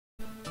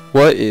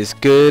What is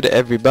good,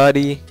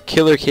 everybody?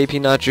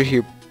 Killerkpnacho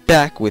here,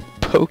 back with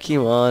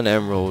Pokemon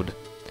Emerald.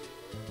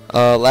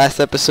 Last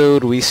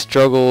episode we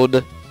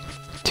struggled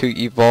to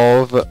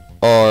evolve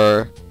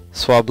our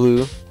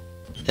Swablu,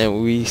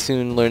 and we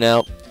soon find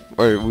out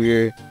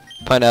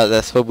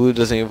that Swablu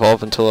doesn't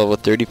evolve until level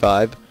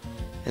 35.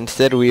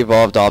 Instead, we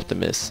evolved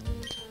Optimus.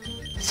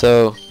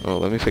 So,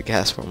 let me put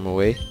Castform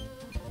away.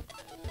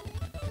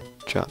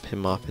 Drop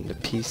him off into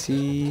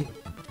PC.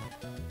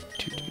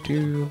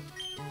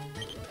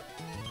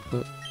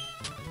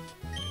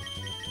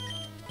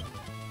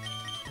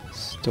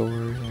 Store,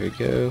 there we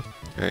go.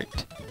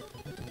 Alright.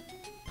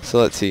 So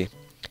let's see.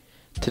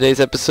 Today's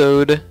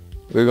episode,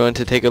 we're going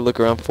to take a look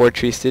around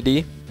Fortree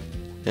City.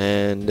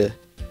 And,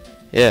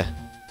 yeah.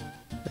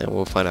 And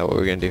we'll find out what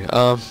we're going to do.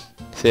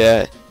 So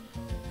yeah,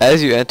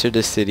 as you enter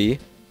the city,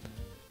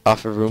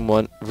 off of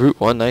Route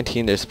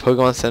 119, there's a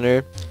Pokemon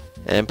Center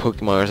and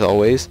Pokemon as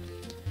always.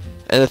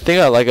 And the thing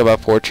I like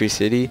about Fortree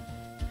City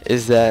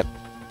is that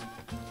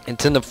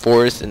it's in the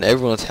forest and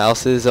everyone's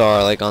houses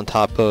are like on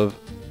top of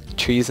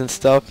trees and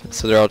stuff,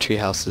 so they're all tree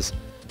houses.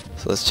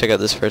 So let's check out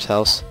this first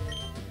house.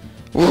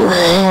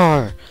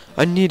 Roar!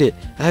 I need it.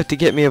 I have to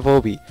get me a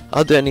Volbeat.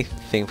 I'll do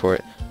anything for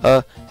it.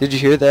 Did you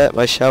hear that?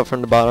 My shout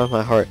from the bottom of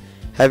my heart.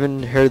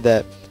 Haven't heard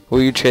that.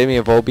 Will you trade me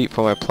a Volbeat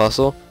for my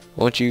Plusle?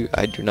 Won't you?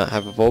 I do not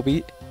have a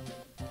Volbeat.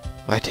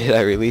 I did.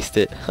 I released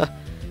it.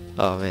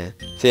 Oh man.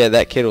 So yeah,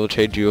 that kid will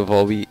trade you a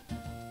Volbeat.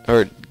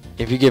 Or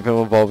if you give him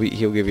a Volbeat,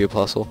 he'll give you a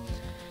Plusle.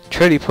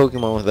 Trading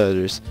Pokemon with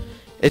others.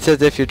 It's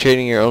as if you're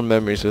trading your own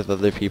memories with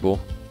other people.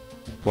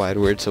 Wide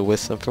words of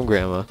wisdom from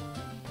Grandma.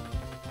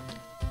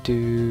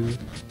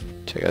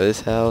 Check out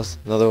this house.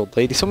 Another old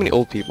lady. So many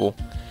old people.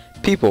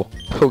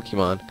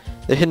 Pokemon.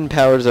 Their hidden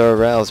powers are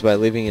aroused by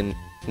living in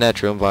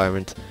natural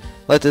environments.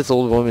 Let this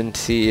old woman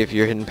see if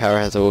your hidden power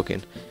has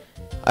awoken.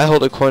 I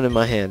hold a coin in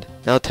my hand.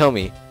 Now tell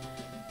me,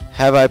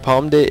 have I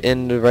palmed it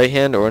in the right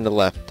hand or in the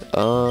left?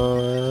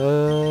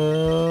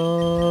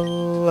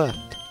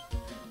 Left.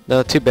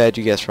 No, too bad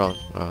you guessed wrong.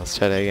 Let's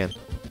try that again.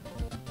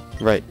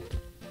 Right.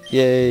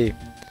 Yay.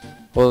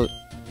 Well,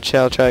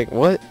 shall try.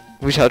 What?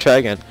 We shall try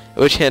again.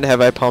 Which hand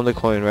have I palmed the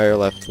coin, right or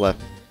left? Left.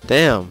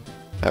 Damn.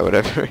 Alright,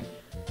 whatever.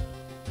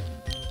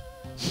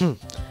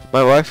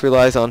 My wife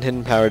relies on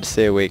hidden power to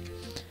stay awake.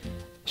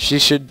 She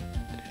should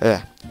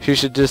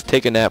just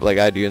take a nap like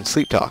I do and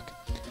sleep talk.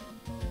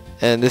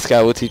 And this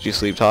guy will teach you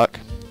sleep talk.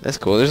 That's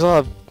cool. There's a lot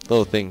of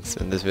little things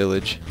in this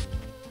village.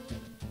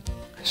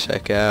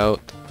 Check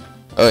out.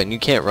 Oh, and you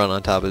can't run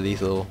on top of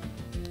these little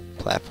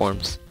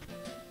platforms.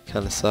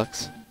 Kinda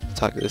sucks. Let's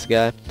talk to this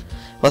guy.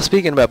 While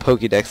speaking about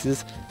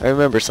Pokédexes, I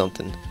remember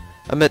something.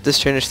 I met this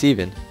trainer,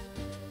 Steven.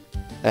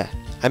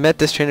 I met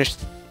this trainer,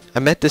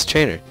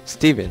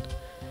 Steven,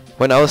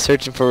 when I was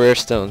searching for rare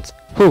stones.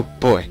 Whew,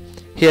 boy.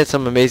 He had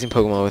some amazing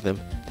Pokemon with him.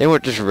 They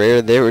weren't just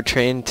rare, they were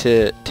trained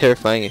to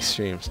terrifying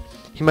extremes.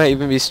 He might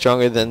even be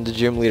stronger than the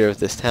gym leader of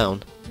this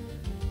town.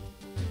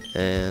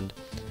 And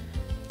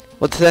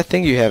what's that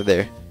thing you have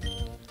there?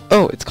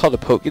 Oh, it's called a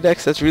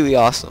Pokédex? That's really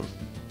awesome.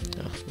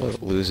 Oh,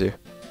 what a loser.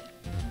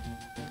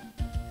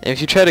 And if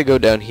you try to go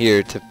down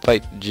here to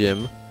fight the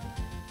gym,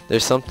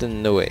 there's something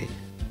in the way.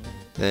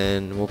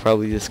 And we'll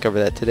probably discover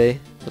that today.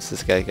 What's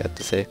this guy got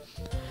to say?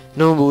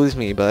 No one believes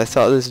me, but I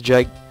saw this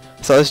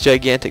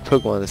gigantic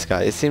Pokemon in the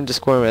sky. It seemed to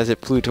squirm as it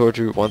flew towards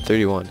Route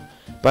 131.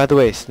 By the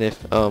way,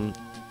 Sniff,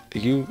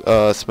 you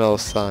smell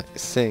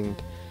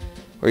singed.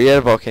 Were you at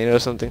a volcano or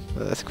something?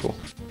 Oh, that's cool.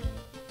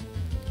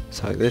 Let's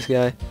talk to this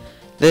guy.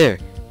 There!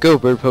 Go,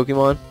 bird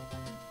Pokemon!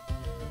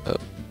 Oh,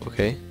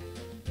 okay.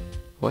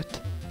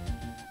 What?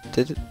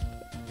 Did it?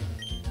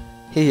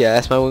 Hey, yeah,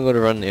 asked my Wingo to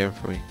run an errand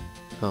for me.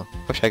 Oh,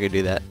 wish I could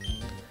do that.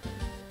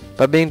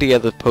 By being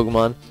together with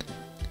Pokemon,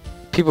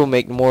 people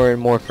make more and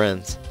more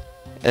friends.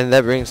 And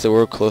that brings the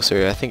world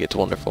closer. I think it's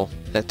wonderful.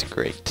 That's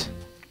great.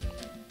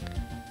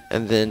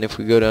 And then if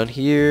we go down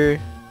here,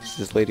 what's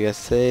this lady has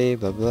to say?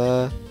 Blah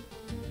blah.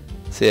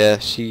 So yeah,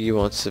 she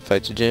wants to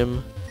fight the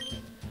gym.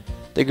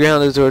 The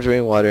ground absorbs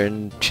rainwater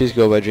and trees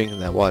grow by drinking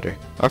that water.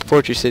 Our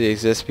Fortree City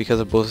exists because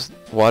of both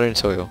water and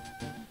soil.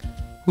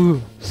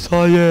 Woo!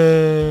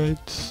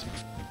 Science!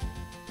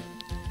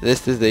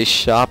 This is a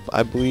shop.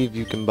 I believe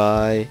you can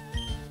buy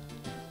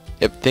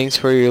things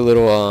for your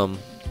little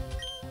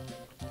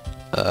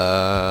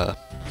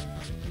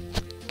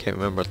can't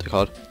remember what they're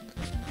called.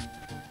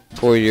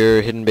 For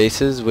your hidden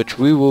bases, which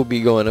we will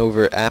be going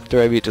over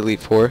after I beat Elite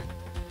 4.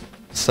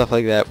 Stuff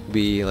like that will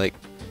be like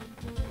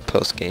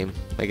post game,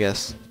 I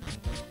guess.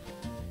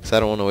 So I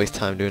don't want to waste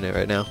time doing it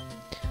right now.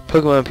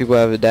 Pokemon people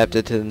have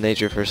adapted to the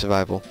nature for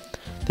survival.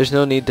 There's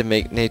no need to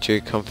make nature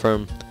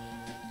conform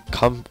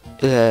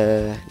to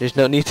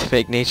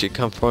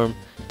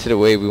the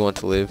way we want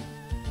to live.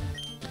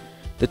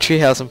 The tree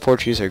house and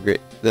Fortrees are great.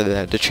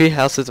 The tree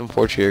houses and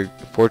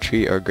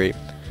Fortree are great.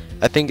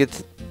 I think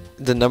it's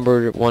the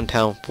 #1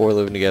 town for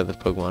living together with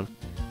Pokemon.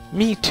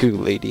 Me too,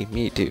 lady.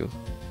 Me too.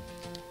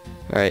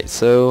 Alright,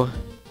 so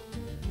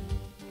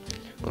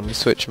let me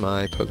switch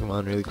my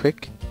Pokemon really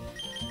quick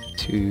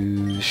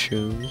to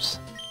Shrooms.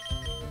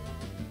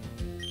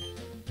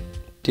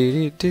 So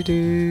yeah,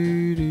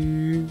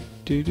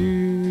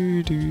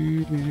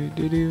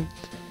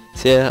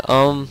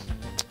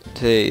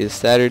 today is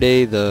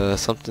Saturday, the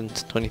something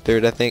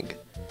 23rd, I think.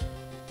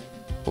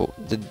 Oh,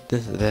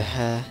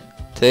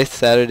 today's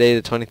Saturday,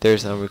 the 23rd,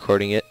 so I'm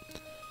recording it.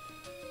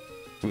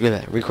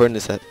 Recording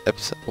this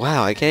episode.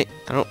 Wow, I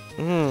don't.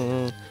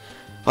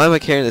 Why am I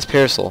carrying this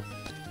parasol?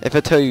 If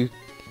I tell you,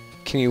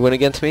 can you win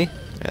against me?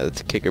 Yeah,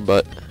 that's a kicker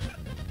butt.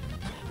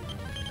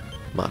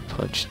 Mock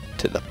punch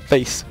to the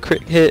face,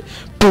 crit hit,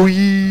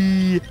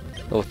 booyah!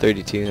 Oh,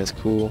 32, that's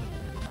cool.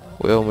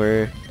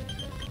 Wilmer,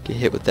 get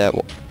hit with that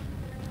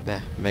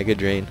mega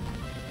drain.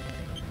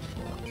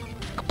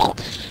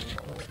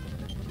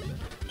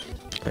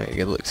 Alright,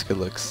 good looks, good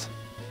looks.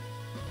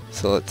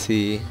 So let's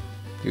see,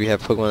 do we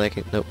have Pokemon that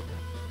can, nope.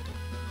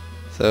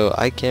 So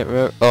I can't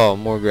remember, oh,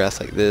 more grass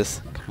like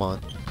this, come on.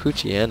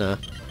 Poochyena.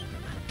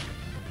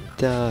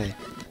 Die.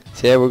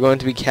 So yeah, we're going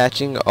to be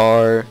catching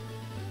our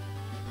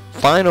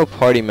final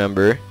party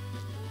member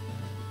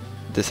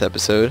this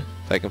episode,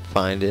 if I can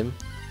find him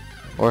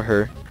or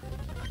her.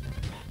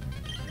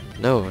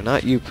 No,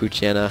 not you,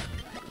 Poochyena.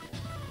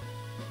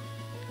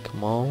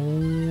 Come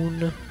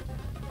on.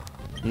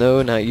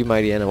 No, not you,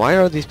 Mightyena. Why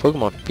are these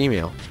Pokemon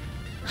female?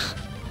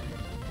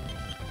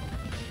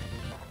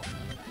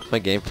 Is my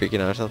game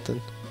freaking out or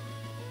something?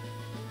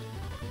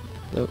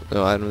 Nope,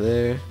 no item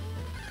there.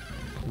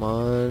 Come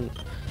on.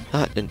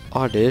 Not an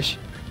Oddish.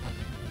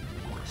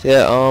 So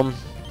yeah,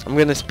 I'm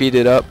gonna speed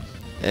it up,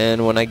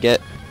 and when I get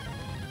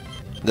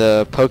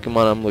the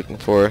Pokemon I'm looking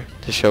for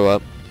to show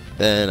up,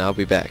 then I'll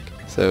be back.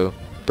 So,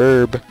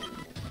 burb.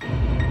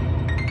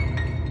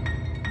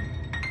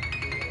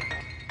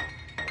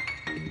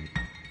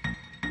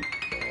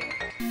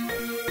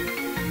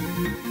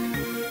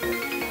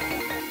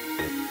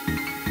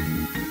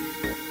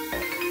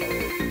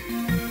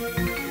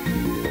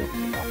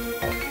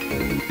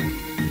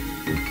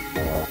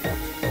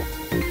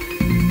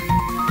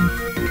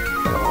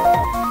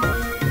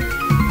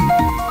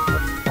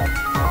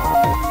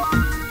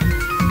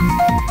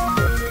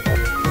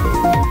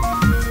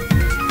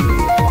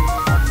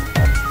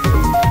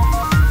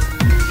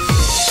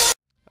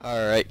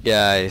 Alright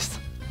guys,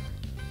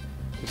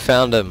 we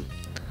found him.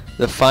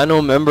 The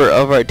final member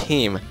of our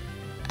team,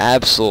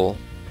 Absol.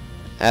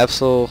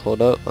 Absol,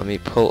 hold up, let me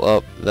pull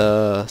up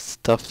the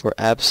stuff for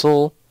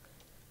Absol.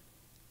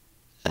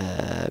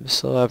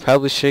 Absol, I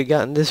probably should have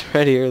gotten this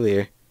ready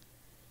earlier.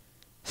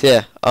 So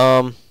yeah,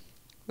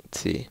 let's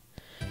see.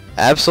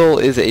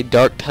 Absol is a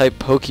dark type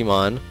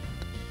Pokemon.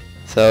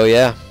 So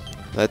yeah,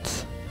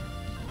 let's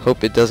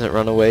hope it doesn't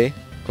run away.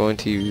 Going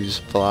to use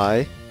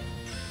Fly.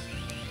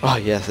 Oh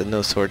yes, and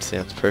no sword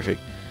stance, perfect.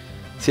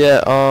 So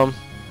yeah,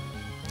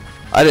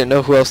 I didn't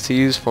know who else to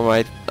use for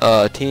my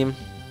team,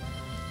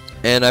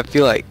 and I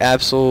feel like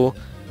Absol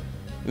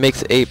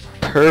makes a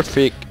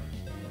perfect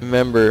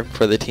member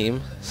for the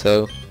team.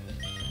 So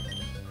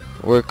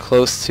we're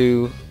close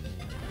to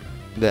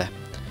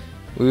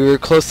we were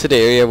close to the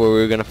area where we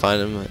were gonna find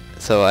him,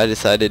 so I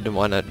decided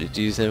why not just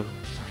use him,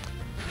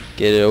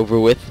 get it over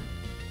with.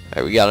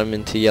 Alright, we got him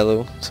into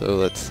yellow, so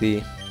let's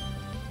see.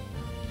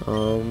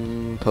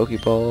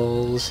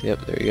 Pokeballs.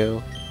 Yep, there you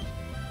go.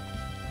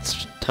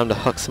 It's time to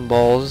huck some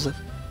balls.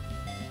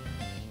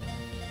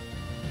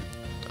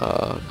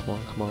 Come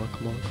on, come on,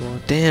 come on, come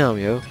on. Damn,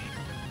 yo.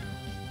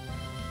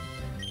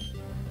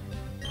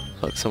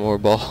 Huck some more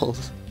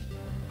balls.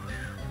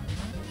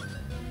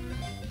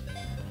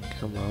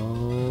 Come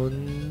on.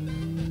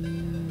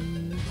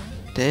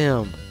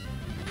 Damn.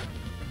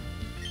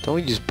 Don't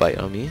you just bite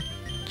on me,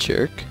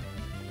 jerk.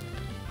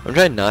 I'm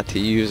trying not to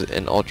use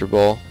an Ultra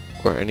Ball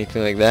or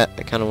anything like that.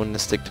 I kind of want to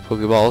stick to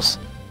Pokeballs.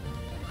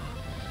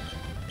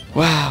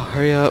 Wow,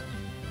 hurry up.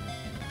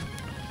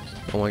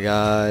 Oh my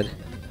god.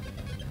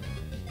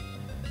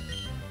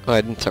 Oh, I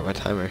didn't start my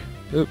timer.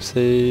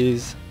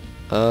 Oopsies.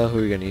 Who are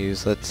we gonna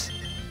use? Let's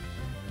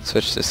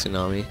switch to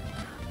Tsunami.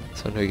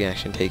 Someone who can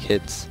actually take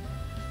hits.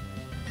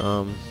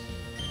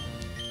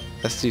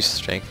 Let's do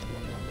Strength.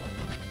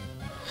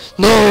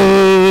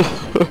 No!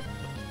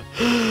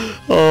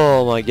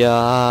 Oh my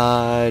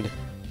god.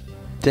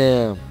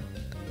 Damn.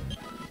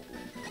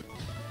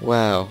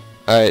 Wow.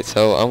 Alright,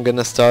 so I'm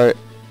gonna start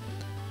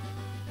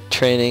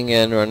training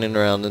and running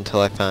around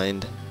until I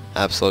find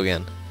Absol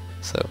again.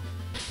 So,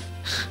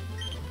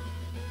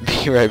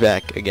 be right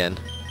back again.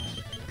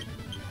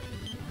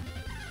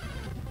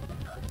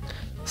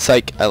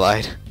 Psych, I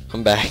lied.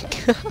 I'm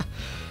back.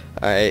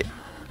 Alright.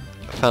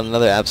 I found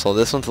another Absol.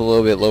 This one's a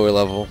little bit lower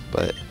level,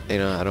 but you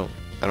know, I don't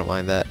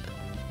mind that.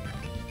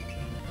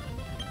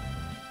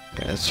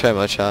 Okay, let's try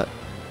Mudshot.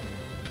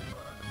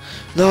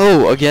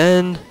 No,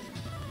 again.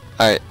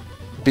 Alright,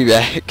 be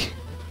back.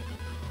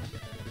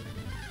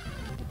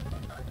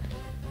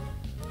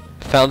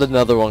 Found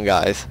another one,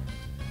 guys.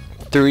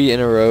 3 in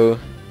a row.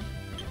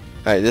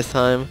 Alright, this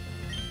time, I'm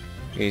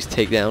gonna use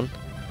Takedown.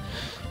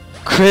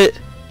 Crit!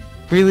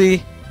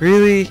 Really?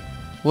 Really?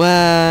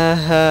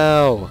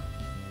 Wow!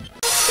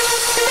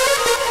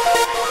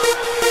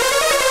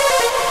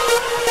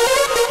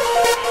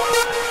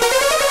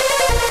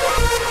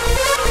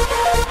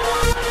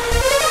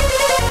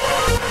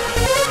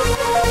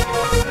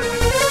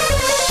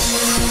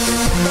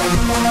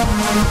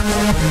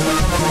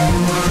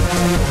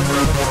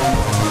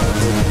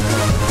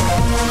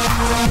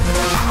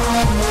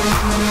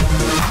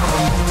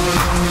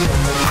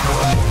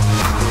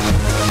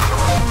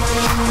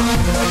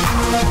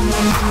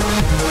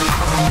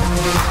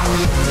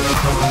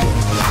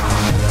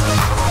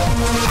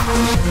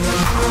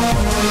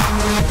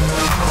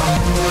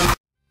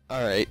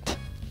 Alright.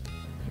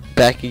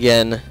 Back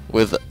again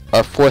with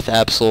our fourth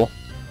Absol.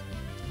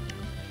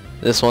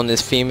 This one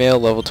is female,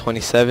 level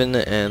 27,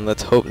 and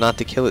let's hope not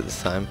to kill it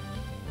this time.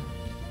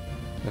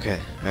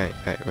 Okay,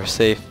 alright, we're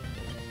safe.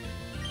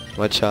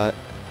 One shot.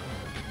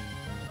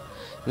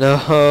 No!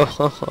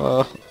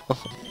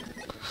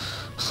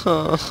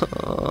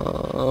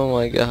 Oh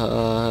my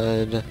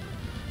god.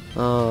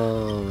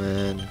 Oh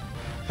man.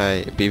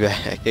 Alright, be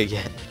back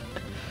again.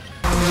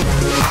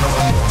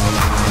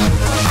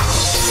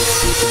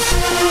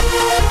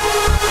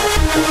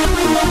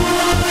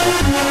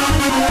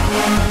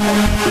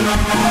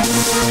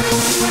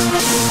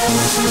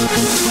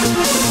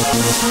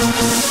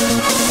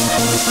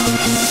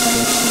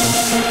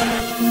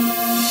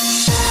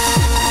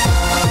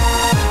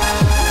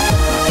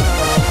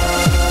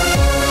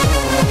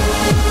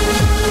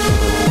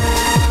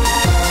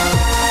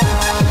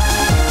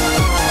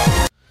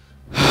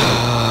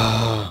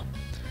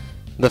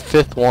 The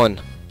fifth one.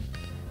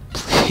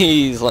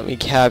 Please let me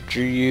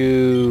capture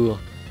you.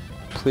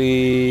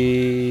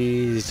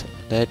 Please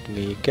let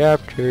me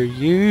capture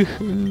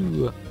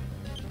you.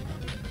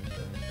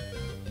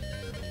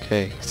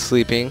 Okay,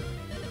 sleeping.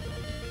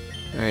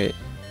 Alright.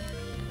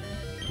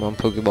 Come on,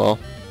 Pokeball.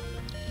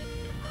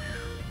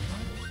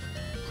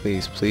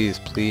 Please, please,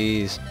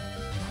 please.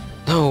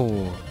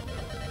 No!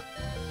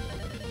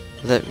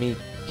 Let me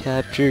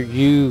capture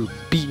you.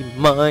 Be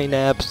mine,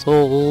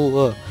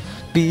 Absol.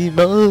 Be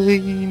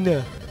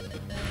mine.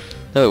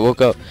 No, it woke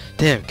up.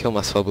 Damn, kill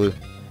my Swablu.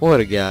 What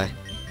a guy.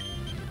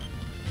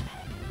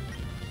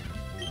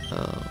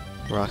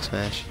 Rock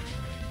Smash.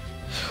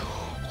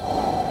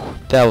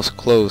 That was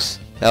close.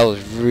 That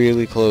was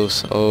really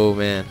close. Oh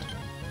man.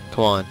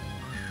 Come on.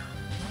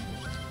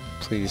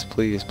 Please,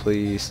 please,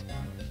 please.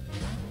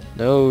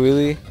 No,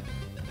 really?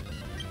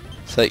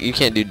 It's like you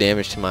can't do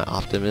damage to my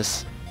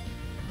Optimus.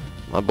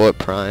 My boy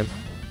Prime.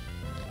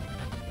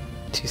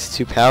 He's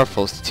too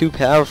powerful. It's too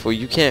powerful.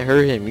 You can't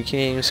hurt him. You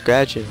can't even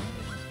scratch him.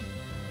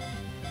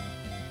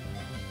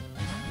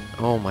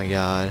 Oh my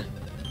god.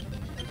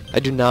 I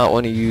do not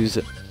want to use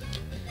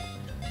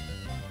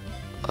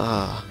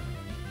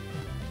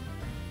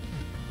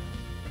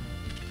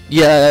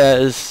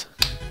yes!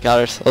 Got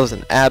ourselves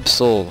an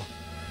Absol.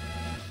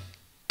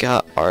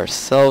 Got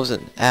ourselves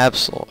an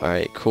Absol.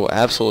 Alright, cool.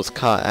 Absol was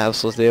caught.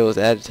 Absol's data was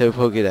added to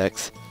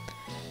Pokédex.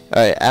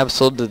 Alright,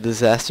 Absol, the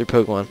disaster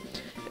Pokemon.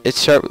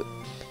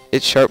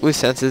 It sharply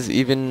senses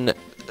even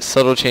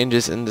subtle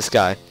changes in the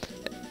sky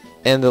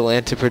and the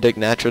land to predict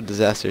natural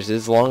disasters. It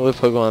is a long-lived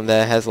Pokemon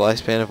that has a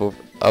lifespan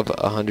of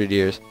 100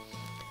 years.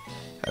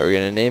 Are we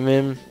gonna name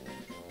him?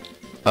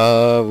 What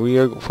are we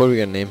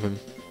gonna name him?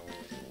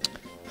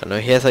 I don't know.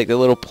 He has like the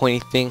little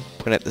pointy thing.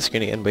 Point at the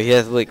screen again, but he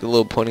has like a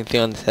little pointy thing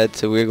on his head.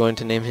 So we're going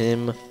to name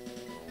him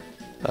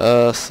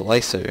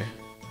Slicer.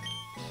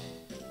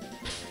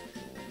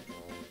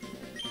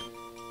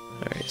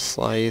 Alright,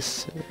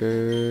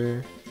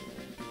 Slicer.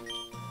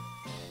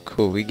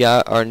 Cool. We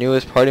got our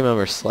newest party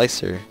member,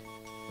 Slicer.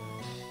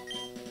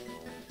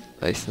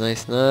 Nice,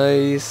 nice,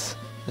 nice.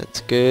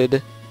 That's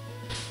good.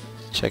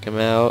 Check him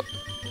out.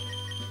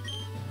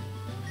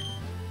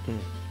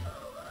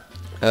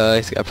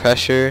 He's got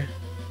pressure.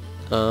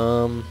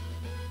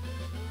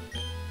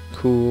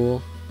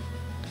 Cool.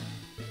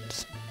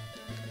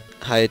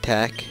 High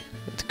attack.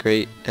 That's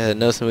great.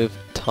 Knows to move.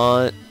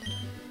 Taunt.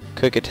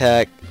 Quick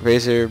attack.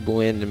 Razor,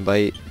 wind, and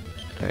bite.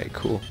 Alright,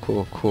 cool,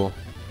 cool, cool.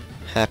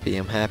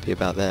 I'm happy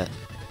about that.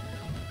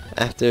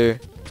 After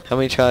how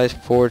many tries?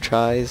 4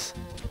 tries.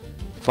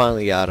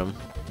 Finally got him.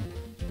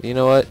 You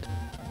know what?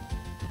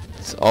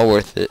 It's all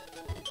worth it.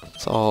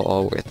 It's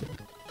all worth it.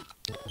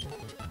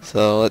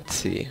 So let's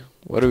see.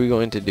 What are we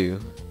going to do?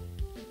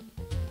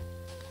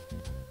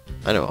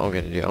 I know what I'm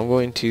going to do. I'm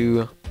going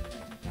to...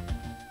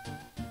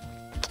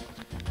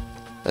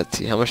 Let's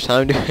see. How much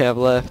time do we have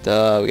left?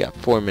 We got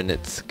 4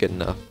 minutes. Good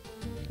enough.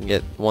 Can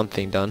get one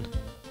thing done.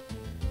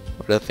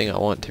 Or the thing I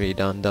want to be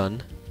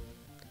done.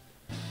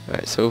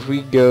 Alright, so if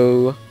we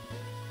go...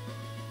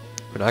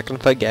 We're not going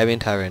to fight Gabby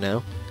and Ty right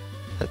now.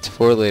 That's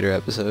for a later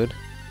episode.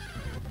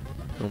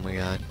 Oh my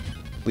god.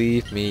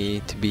 Leave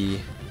me to be.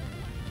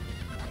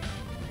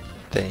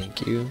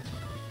 Thank you.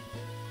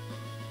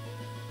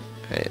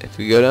 Alright, if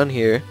we go down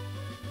here,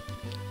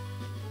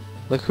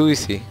 look who we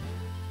see.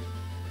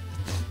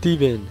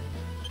 Steven.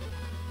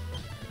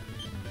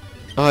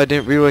 Oh, I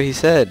didn't read what he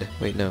said.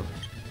 Wait, no.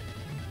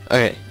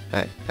 Okay,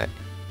 alright.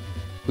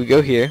 We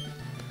go here.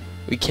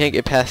 We can't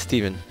get past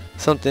Steven.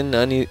 Something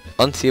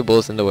unseeable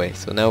is in the way.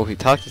 So now if we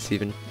talk to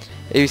Steven,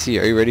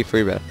 ABC, are you ready for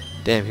your battle?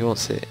 Damn, he won't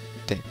say it.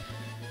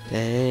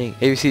 Dang.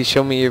 ABC,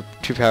 show me your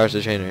true powers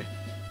as a trainer.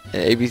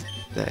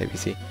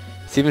 ABC.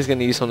 Steven's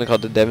gonna use something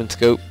called the Devon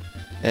Scope,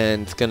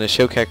 and it's gonna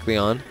show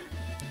Kecleon.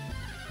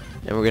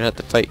 And we're gonna have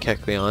to fight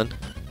Kecleon.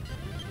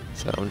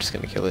 So I'm just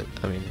gonna kill it.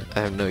 I mean, I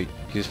have no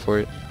use for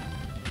it.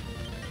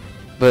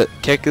 But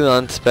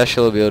Kecleon's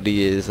special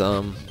ability is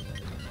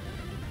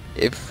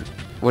if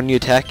when you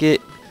attack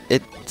it,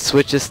 it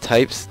switches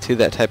types to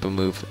that type of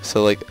move.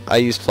 So like I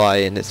used fly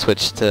and it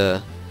switched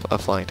to a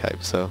flying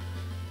type, so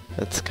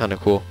that's kind of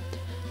cool.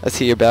 Let's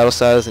see, your battle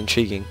style is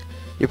intriguing.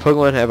 Your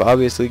Pokemon have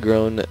obviously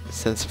grown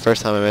since the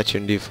first time I met you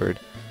in Dewford.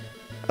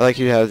 I like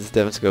you to have this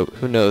Devon Scope.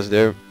 Who knows,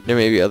 there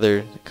may be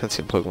other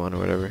concealed Pokemon or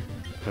whatever.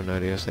 I don't know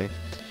what I was saying.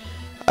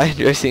 I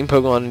enjoy seeing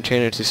Pokemon and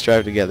trainers who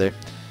strive together.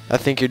 I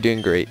think you're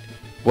doing great.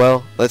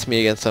 Well, let's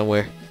meet again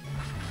somewhere.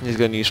 He's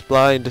gonna use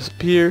fly and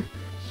disappear.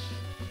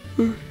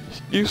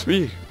 Excuse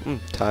me. I'm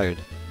tired.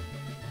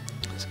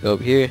 Let's go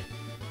up here.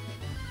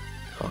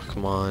 Oh,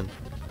 come on.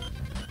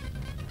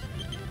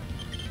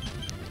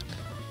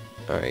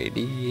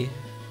 Alrighty.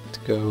 Let's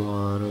go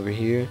on over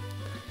here.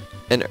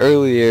 And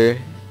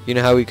earlier, you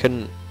know how we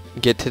couldn't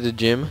get to the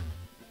gym?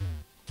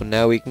 Well,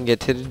 now we can get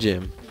to the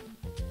gym.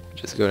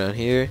 Just go down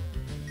here.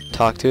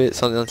 Talk to it.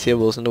 Something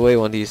unseeable is in the way.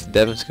 Want to use the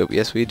Devon Scope?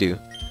 Yes, we do.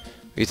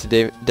 We used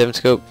the Devon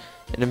Scope.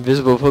 An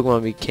invisible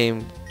Pokemon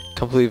became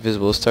completely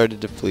visible. Started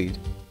to flee.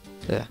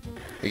 Yeah.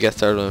 We got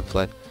startled and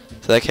fled.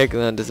 So that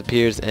Kecleon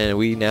disappears, and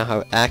we now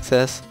have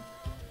access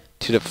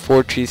to the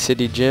Fortree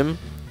City Gym.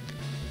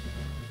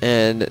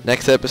 And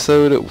next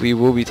episode, we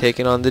will be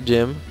taking on the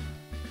gym.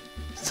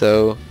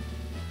 So,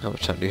 how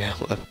much time do you have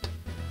left?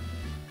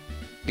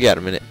 You got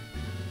a minute.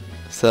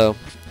 So,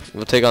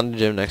 we'll take on the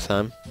gym next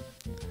time.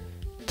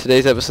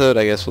 Today's episode,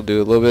 I guess we'll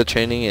do a little bit of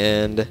training,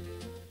 and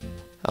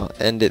I'll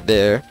end it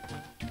there.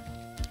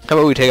 How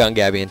about we take on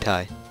Gabby and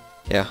Ty?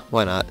 Yeah,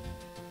 why not?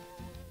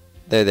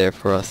 They're there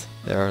for us.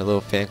 They're our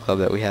little fan club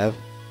that we have.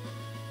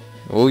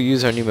 We'll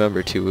use our new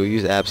member too. We'll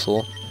use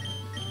Absol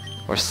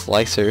or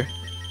Slicer.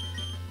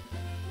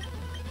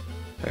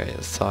 Alright,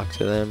 let's talk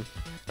to them.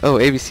 Oh,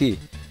 ABC.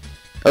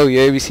 Oh,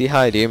 you're ABC.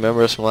 Hi, do you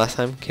remember us from last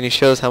time? Can you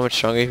show us how much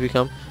stronger you've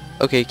become?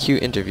 Okay,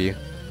 cute interview.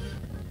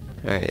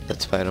 Alright,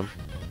 let's fight him.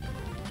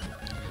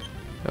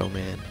 Oh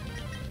man.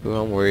 Ooh,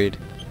 I'm worried.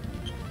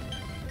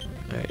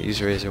 Alright,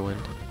 use Razor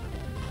Wind.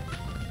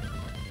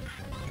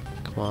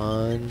 Come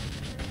on.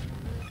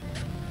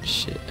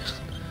 Shit.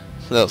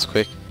 That was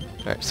quick.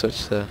 Alright,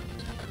 switch to...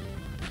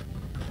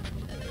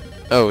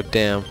 Oh,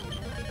 damn.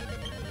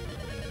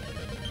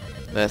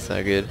 That's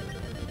not good.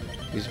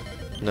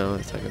 No,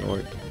 that's not gonna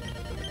work.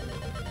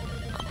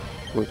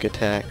 Quick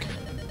attack.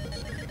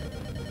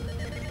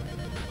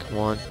 Come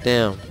on,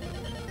 damn.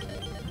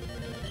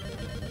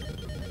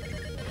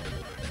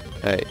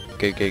 Alright,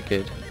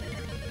 good.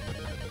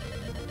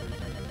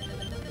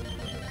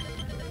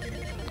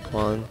 Come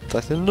on,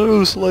 Slicer.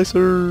 No,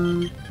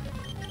 Slicer!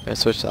 I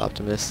switch to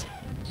Optimus.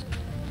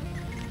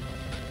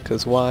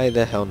 Cause why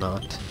the hell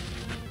not?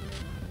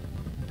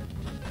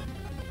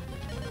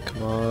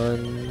 Come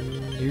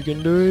on, you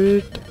can do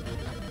it.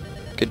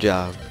 Good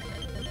job.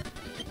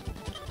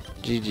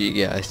 GG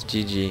guys,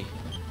 GG.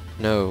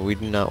 No, we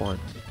do not want.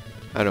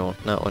 I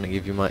don't not want to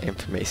give you my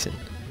information.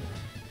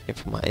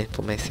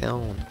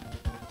 Information.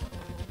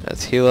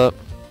 Let's heal up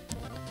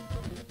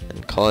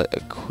and call it a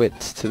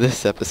quits to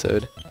this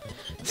episode.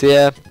 So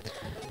yeah,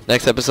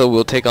 next episode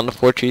we'll take on the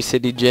Fortree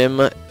City Gym.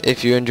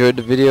 If you enjoyed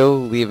the video,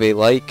 leave a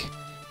like,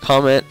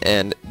 comment,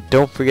 and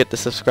don't forget to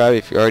subscribe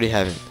if you already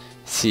haven't.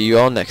 See you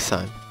all next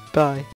time. Bye.